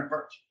 who's Darren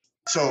Birch?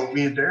 So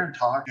me and Darren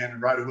talked,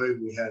 and right away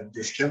we had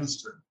this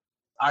chemistry.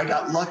 I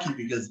got lucky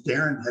because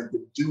Darren had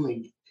been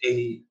doing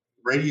a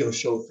radio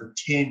show for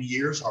 10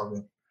 years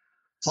already.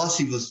 Plus,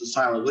 he was the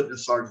silent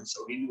witness sergeant,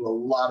 so he knew a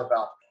lot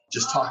about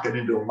just talking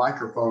into a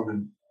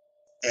microphone.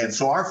 And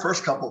so our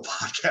first couple of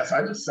podcasts,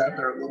 I just sat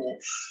there a little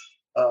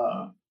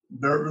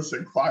nervous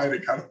and quiet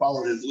and kind of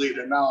followed his lead.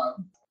 And now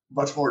I'm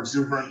much more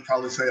exuberant,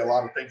 probably say a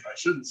lot of things I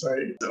shouldn't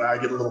say, and I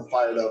get a little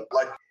fired up.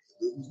 Like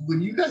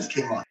when you guys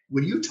came on,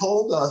 when you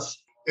told us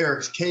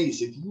Eric's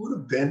case, if you would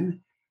have been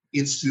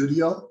in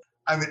studio,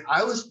 I mean,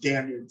 I was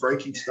damn near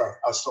breaking stuff.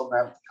 I was so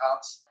mad at the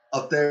cops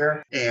up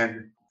there,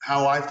 and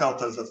how I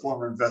felt as a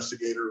former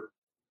investigator,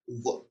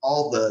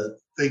 all the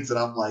things that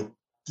I'm like,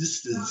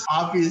 this is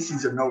obvious.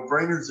 These are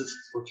no-brainers. This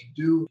is what you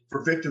do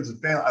for victims and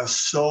family. I was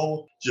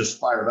so just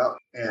fired up.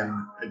 And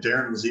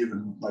Darren was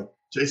even like,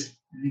 Jason,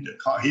 you need to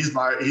call. He's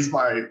my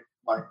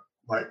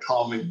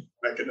calming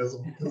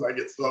mechanism because I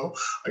get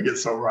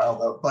so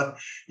riled up. But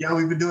yeah,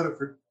 we've been doing it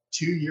for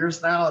 2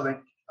 years now. I think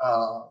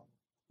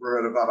we're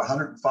at about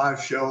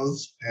 105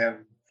 shows, and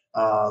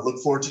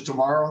look forward to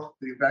tomorrow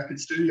being back in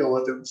studio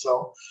with him.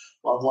 So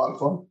we'll have a lot of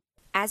fun.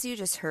 As you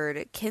just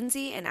heard,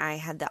 Kinsey and I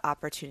had the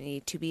opportunity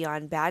to be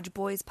on Badge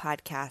Boys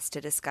podcast to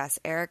discuss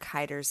Eric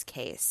Hyder's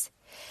case.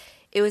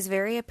 It was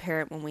very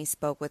apparent when we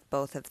spoke with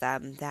both of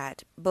them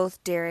that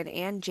both Darren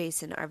and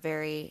Jason are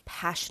very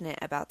passionate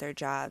about their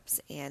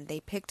jobs, and they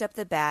picked up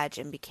the badge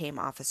and became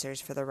officers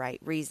for the right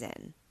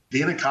reason.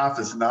 Being a cop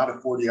is not a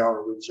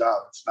 40-hour-a-week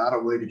job. It's not a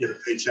way to get a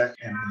paycheck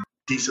and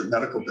decent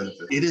medical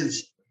benefit. It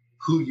is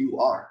who you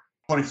are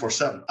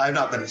 24/7. I've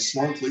not been a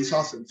sworn police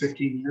officer in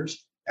 15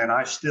 years, and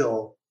I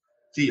still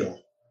feel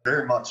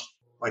very much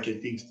like a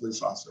Phoenix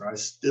police officer. I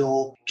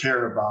still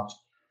care about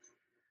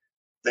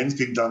things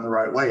being done the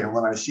right way. And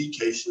when I see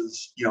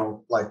cases,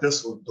 like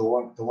this one,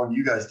 the one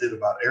you guys did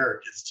about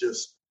Eric,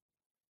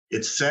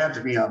 it's sad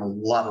to me on a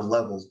lot of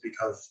levels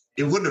because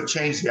it wouldn't have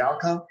changed the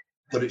outcome,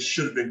 but it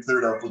should have been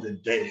cleared up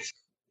within days,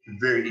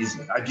 very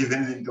easily. I'd give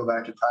anything to go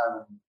back in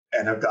time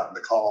and have gotten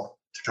the call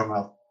to come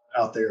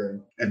out there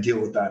and deal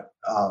with that.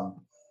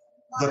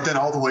 But then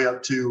all the way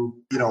up to,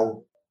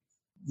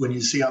 when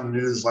you see on the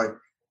news, like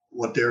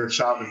what Derek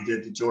Chauvin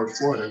did to George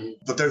Floyd,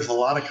 but there's a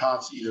lot of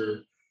cops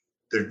either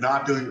they're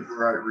not doing it for the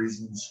right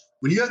reasons.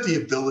 When you have the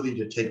ability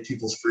to take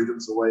people's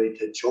freedoms away,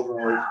 take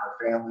children away from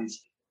their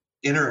families,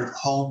 enter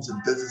homes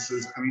and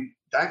businesses,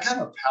 that kind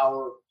of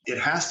power, it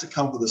has to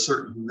come with a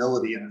certain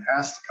humility, and it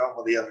has to come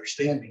with the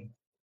understanding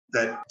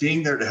that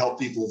being there to help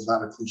people is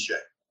not a cliche.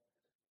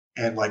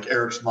 And like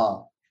Eric's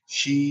mom,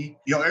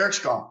 Eric's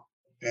gone,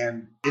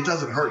 and it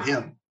doesn't hurt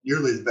him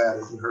nearly as bad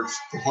as it hurts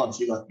the ones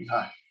he left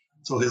behind.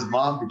 So his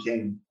mom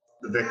became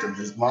the victim.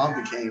 His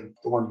mom became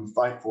the one you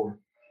fight for.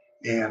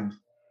 And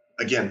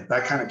again,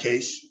 that kind of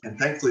case, and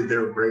thankfully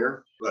they're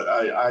rare, but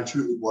I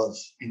truly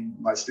was in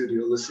my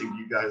studio listening to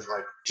you guys,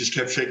 like just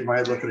kept shaking my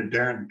head looking at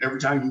Darren. Every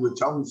time you would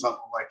tell me something,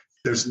 like,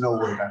 there's no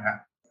way that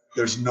happened.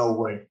 There's no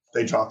way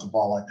they dropped the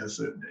ball like this.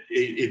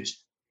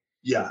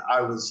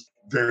 I was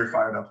very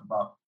fired up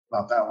about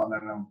that one.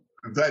 And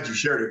I'm glad you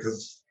shared it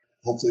because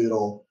hopefully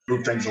it'll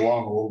move things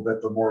along a little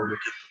bit the more we get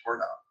the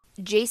word out.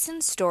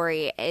 Jason's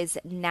story is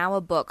now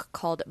a book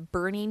called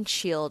Burning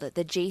Shield,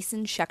 the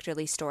Jason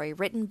Schechterle story,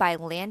 written by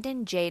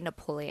Landon J.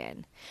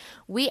 Napoleon.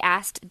 We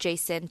asked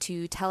Jason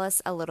to tell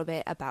us a little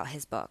bit about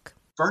his book.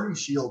 Burning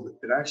Shield,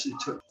 it actually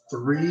took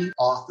 3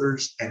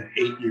 authors and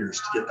 8 years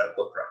to get that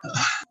book right.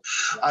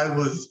 I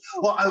never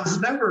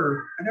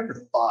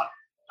thought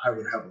I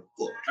would have a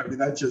book.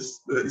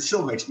 It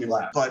still makes me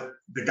laugh. But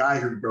the guy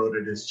who wrote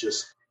it is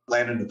just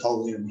Landon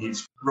Napoleon.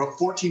 He's wrote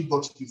 14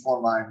 books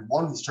before mine.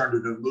 One was turned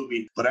into a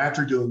movie, but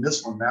after doing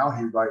this one, now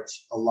he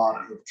writes a lot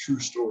of true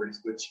stories,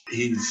 which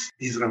he's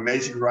an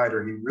amazing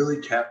writer. He really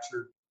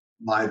captured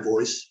my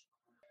voice,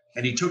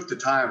 and he took the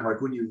time, like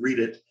when you read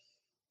it,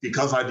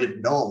 because I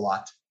didn't know a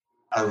lot,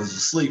 I was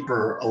asleep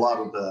for a lot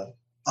of the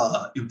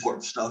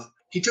important stuff.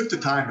 He took the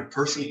time to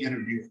personally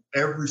interview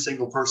every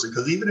single person,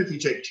 because even if you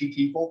take 2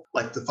 people,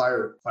 like the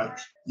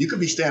firefighters, you could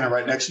be standing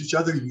right next to each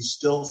other, you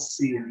still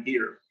see and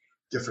hear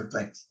different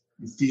things.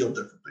 You feel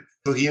different things.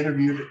 So he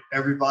interviewed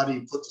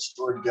everybody, put the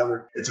story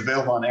together. It's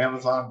available on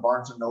Amazon,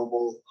 Barnes &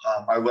 Noble.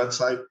 My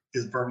website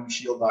is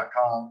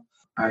burningshield.com.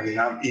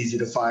 I'm easy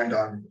to find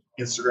on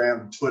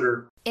Instagram and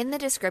Twitter. In the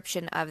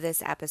description of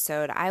this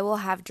episode, I will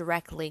have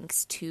direct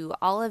links to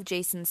all of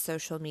Jason's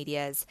social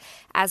medias,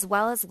 as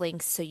well as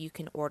links so you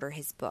can order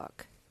his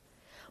book.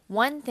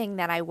 One thing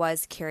that I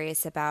was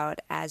curious about,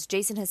 as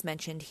Jason has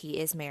mentioned, he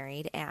is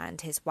married and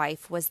his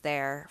wife was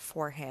there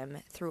for him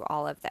through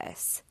all of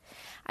this.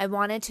 I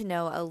wanted to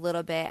know a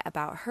little bit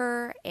about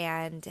her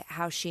and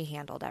how she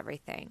handled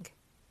everything.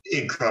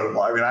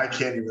 Incredible. I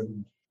can't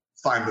even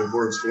find the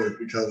words for it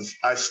because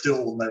I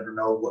still will never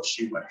know what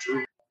she went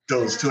through.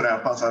 Those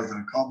 2.5 months I was in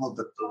a coma,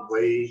 but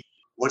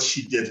what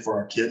she did for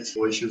our kids,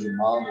 the way she was a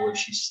mom, the way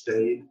she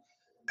stayed,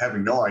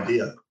 having no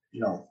idea.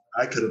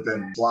 I could have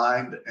been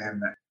blind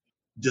and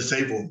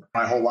disabled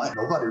my whole life.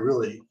 Nobody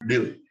really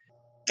knew.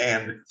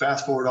 And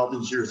fast forward all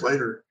these years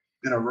later,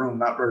 in a room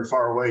not very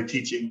far away,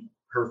 teaching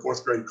her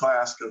 4th grade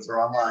class because they're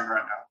online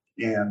right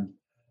now. And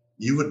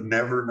you would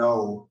never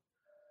know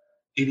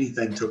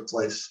anything took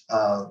place.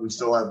 We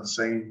still have the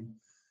same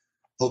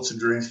hopes and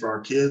dreams for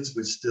our kids.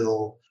 We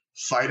still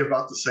fight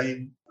about the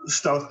same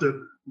stuff that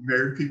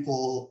married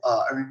people.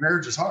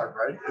 Marriage is hard,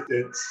 right?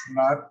 It's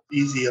not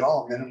easy at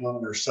all. Men and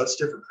women are such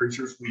different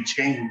creatures. We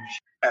change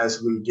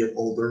as we get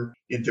older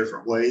in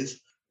different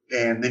ways.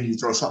 And then you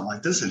throw something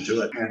like this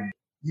into it, and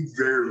you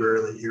very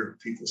rarely hear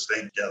people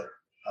staying together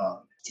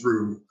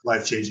through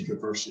life-changing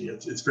adversity.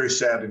 It's very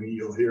sad to me.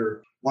 You'll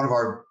hear one of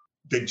our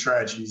big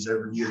tragedies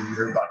every year you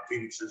hear about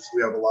Phoenix is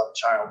we have a lot of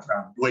child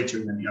found, way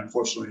too many,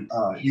 unfortunately.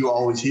 You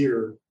always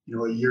hear,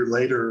 a year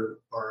later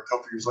or a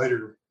couple years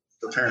later,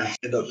 the parents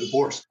end up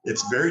divorced.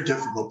 It's very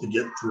difficult to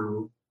get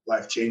through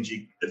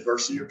life-changing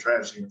adversity or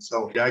tragedy. And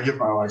so I give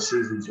my wife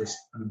Susie just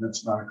an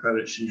immense amount of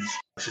credit. She's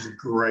a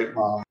great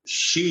mom.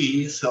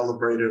 She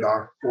celebrated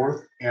our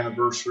 4th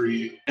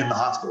anniversary in the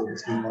hospital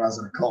with me when I was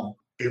in a coma.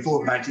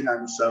 April of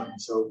 1997.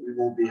 So we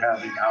will be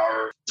having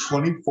our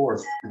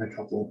 24th in a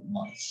couple of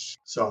months.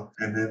 So,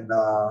 and then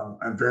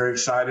I'm very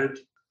excited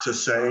to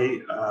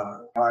say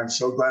I'm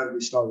so glad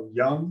we started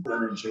young.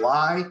 Then in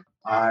July,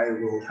 I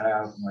will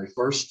have my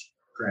first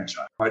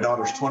grandchild. My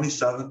daughter's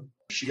 27.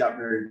 She got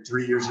married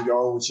 3 years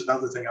ago, which is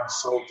another thing I'm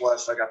so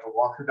blessed. I got to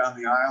walk her down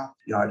the aisle.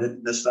 I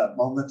didn't miss that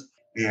moment.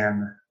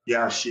 And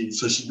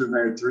she's been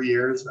married 3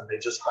 years, and they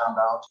just found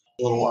out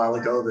a little while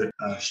ago that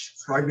she's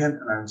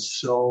pregnant, and I'm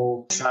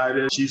so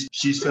excited.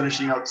 She's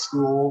finishing up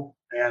school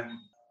and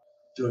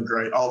doing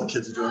great. All the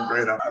kids are doing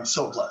great. I'm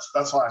so blessed.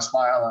 That's why I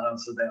smile, and I'm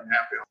so damn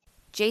happy.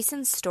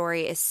 Jason's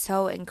story is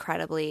so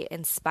incredibly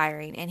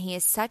inspiring, and he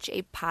is such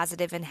a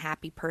positive and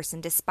happy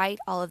person despite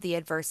all of the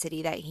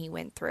adversity that he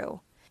went through.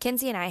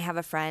 Kinsey and I have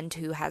a friend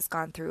who has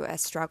gone through a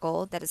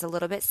struggle that is a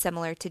little bit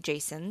similar to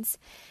Jason's.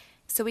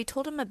 So we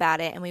told him about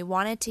it, and we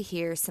wanted to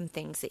hear some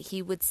things that he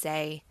would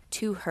say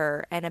to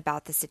her and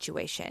about the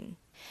situation.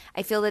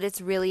 I feel that it's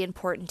really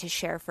important to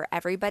share for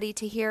everybody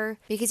to hear,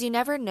 because you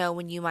never know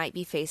when you might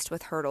be faced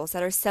with hurdles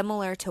that are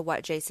similar to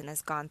what Jason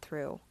has gone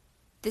through.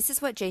 This is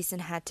what Jason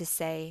had to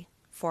say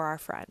for our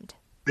friend.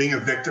 Being a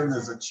victim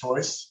is a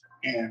choice,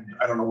 and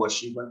I don't know what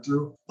she went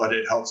through, but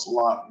it helps a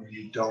lot when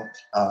you don't.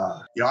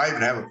 I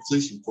even have a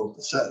police report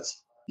that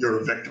says you're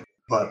a victim.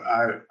 But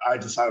I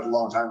decided a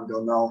long time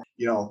ago,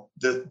 no,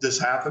 this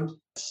happened.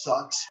 It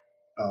sucks.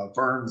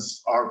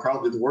 Burns are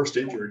probably the worst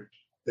injury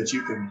that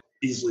you can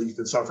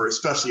suffer,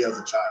 especially as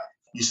a child.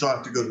 You still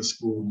have to go to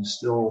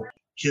school.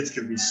 Kids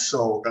can be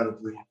so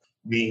incredibly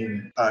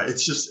mean.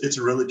 It's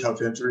a really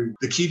tough injury.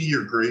 The key to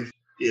your grief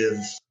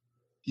is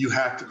you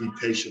have to be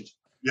patient.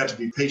 You have to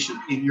be patient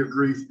in your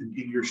grief and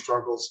in your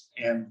struggles.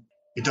 And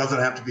it doesn't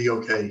have to be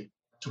okay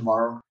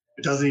tomorrow.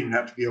 It doesn't even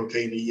have to be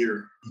okay in a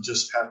year. You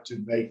just have to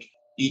make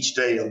each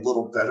day a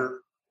little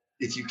better,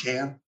 if you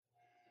can,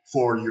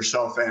 for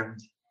yourself and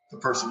the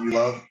person you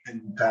love.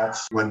 And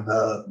that's when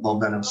the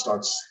momentum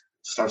starts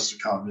to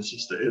come.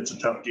 It's a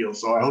tough deal.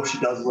 So I hope she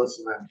does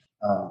listen, and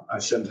I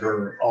send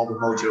her all the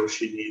mojo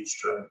she needs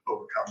to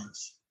overcome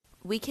this.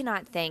 We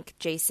cannot thank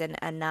Jason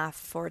enough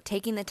for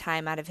taking the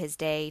time out of his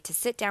day to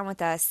sit down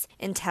with us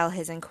and tell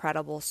his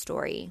incredible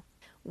story.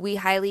 We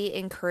highly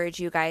encourage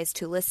you guys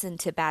to listen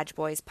to Badge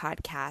Boys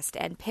podcast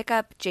and pick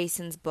up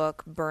Jason's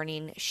book,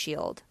 Burning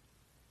Shield.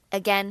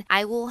 Again,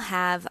 I will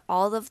have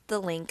all of the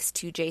links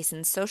to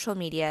Jason's social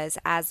medias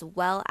as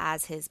well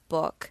as his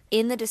book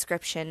in the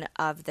description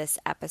of this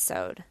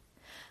episode.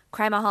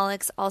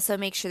 Crimeaholics, also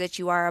make sure that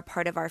you are a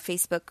part of our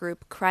Facebook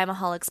group,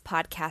 Crimeaholics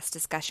Podcast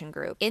Discussion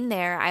Group. In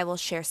there, I will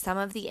share some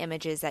of the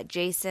images that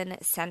Jason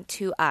sent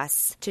to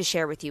us to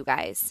share with you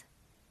guys.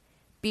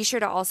 Be sure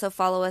to also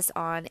follow us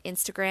on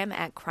Instagram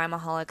at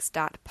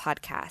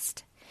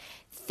crimeaholics.podcast.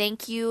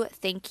 Thank you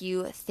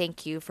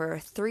for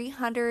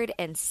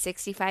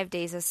 365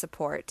 days of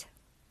support.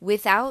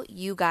 Without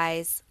you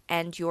guys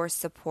and your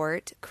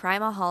support,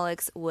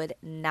 Crimeaholics would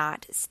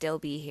not still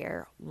be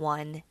here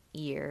 1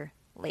 year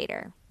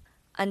later.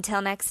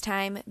 Until next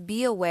time,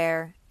 be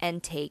aware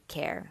and take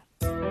care.